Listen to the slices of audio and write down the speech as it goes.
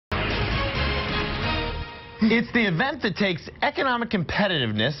It's the event that takes economic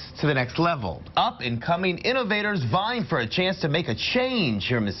competitiveness to the next level. Up-and-coming innovators vying for a chance to make a change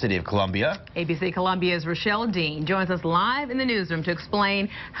here in the city of Columbia. ABC Columbia's Rochelle Dean joins us live in the newsroom to explain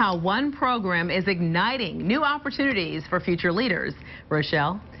how one program is igniting new opportunities for future leaders.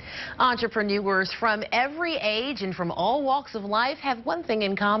 Rochelle? Entrepreneurs from every age and from all walks of life have one thing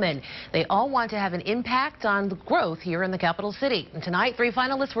in common. They all want to have an impact on the growth here in the capital city. And tonight, 3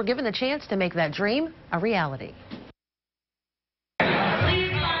 finalists were given the chance to make that dream a reality.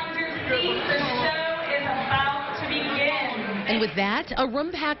 And with that, a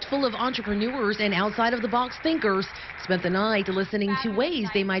room packed full of entrepreneurs and outside-of-the-box thinkers spent the night listening to ways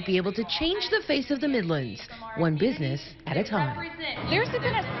they might be able to change the face of the Midlands, one business at a time. There's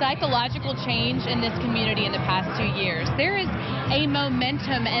been a psychological change in this community in the past 2 years. There is a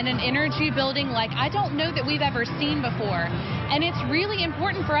momentum and an energy building like I don't know that we've ever seen before. And it's really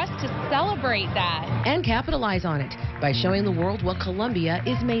important for us to celebrate that. And capitalize on it by showing the world what Columbia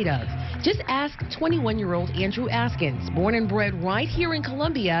is made of. Just ask 21-year-old Andrew Askins, born and bred right here in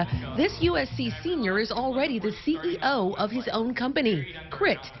Columbia. This USC senior is already the CEO of his own company,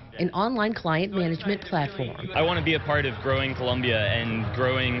 Crit, an online client management platform. I want to be a part of growing Columbia and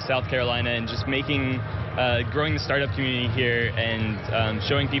growing South Carolina and just making, growing the startup community here and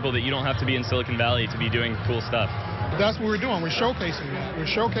showing people that you don't have to be in Silicon Valley to be doing cool stuff. That's what we're doing. We're showcasing that. We're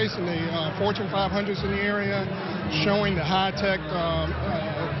showcasing the Fortune 500s in the area, showing the high-tech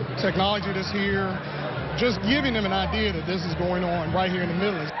technology that's here, just giving them an idea that this is going on right here in the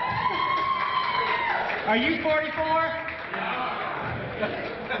Midlands. Are you 44?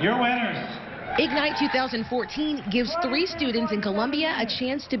 You're winners. Ignite 2014 gives 3 students in Columbia a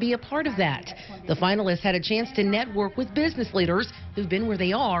chance to be a part of that. The finalists had a chance to network with business leaders who've been where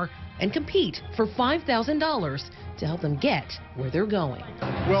they are and compete for $5,000 to help them get where they're going.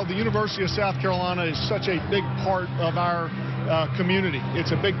 Well, the University of South Carolina is such a big part of our community.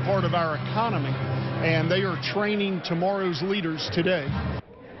 It's a big part of our economy, and they are training tomorrow's leaders today.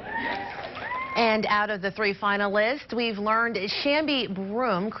 And out of the 3 finalists, we've learned Shambi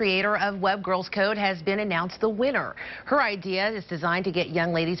Broom, creator of Web Girls Code, has been announced the winner. Her idea is designed to get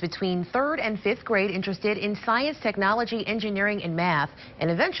young ladies between 3rd and 5th grade interested in science, technology, engineering, and math,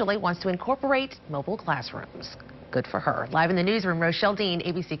 and eventually wants to incorporate mobile classrooms. Good for her. Live in the newsroom, Rochelle Dean,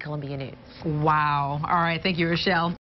 ABC Columbia News. Wow. All right. Thank you, Rochelle.